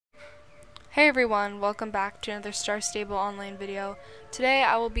Hey everyone, welcome back to another Star Stable online video. Today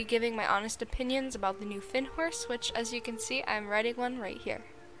I will be giving my honest opinions about the new Finnhorse, which as you can see I'm riding one right here.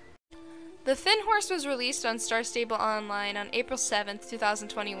 The Finnhorse was released on Star Stable Online on April 7th,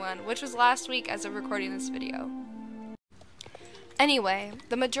 2021, which was last week as of recording this video. Anyway,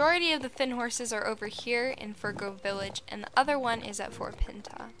 the majority of the Finnhorses are over here in Furgo Village and the other one is at Fort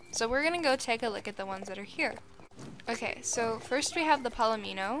Pinta. So we're gonna go take a look at the ones that are here. Okay, so first we have the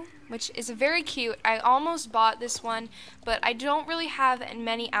Palomino, which is very cute. I almost bought this one, but I don't really have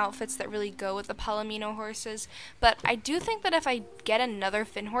many outfits that really go with the Palomino horses. But I do think that if I get another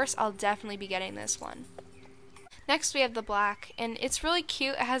Finnhorse, I'll definitely be getting this one. Next we have the black, and it's really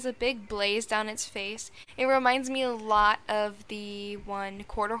cute. It has a big blaze down its face. It reminds me a lot of the one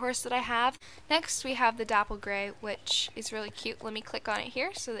quarter horse that I have. Next we have the dapple gray, which is really cute. Let me click on it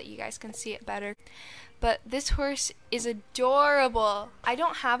here so that you guys can see it better. But this horse is adorable. I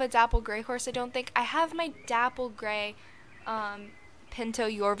don't have a dapple gray horse, I don't think. I have my dapple gray Pinto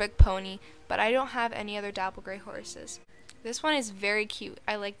Jorvik pony, but I don't have any other dapple gray horses. This one is very cute.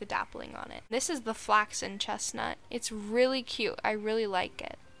 I like the dappling on it. This is the flaxen chestnut. It's really cute. I really like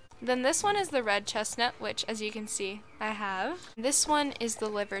it. Then this one is the red chestnut, which as you can see, I have. This one is the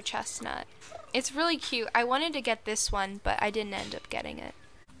liver chestnut. It's really cute. I wanted to get this one, but I didn't end up getting it.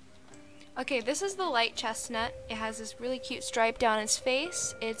 Okay, this is the light chestnut. It has this really cute stripe down its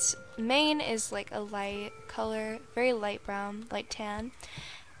face. Its mane is like a light color, very light brown, light tan.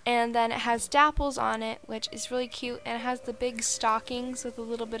 And then it has dapples on it, which is really cute. And it has the big stockings with a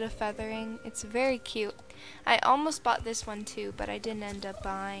little bit of feathering. It's very cute. I almost bought this one too, but I didn't end up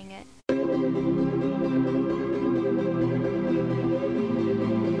buying it.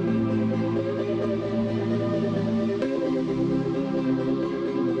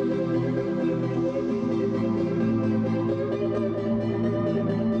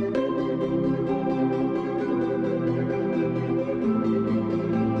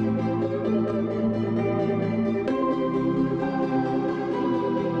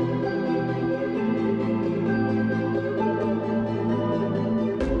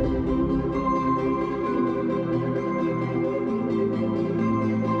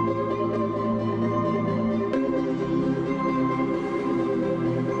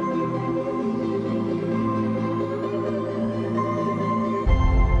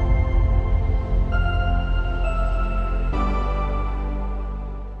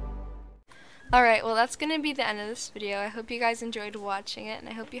 Alright, well that's going to be the end of this video. I hope you guys enjoyed watching it, and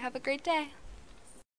I hope you have a great day.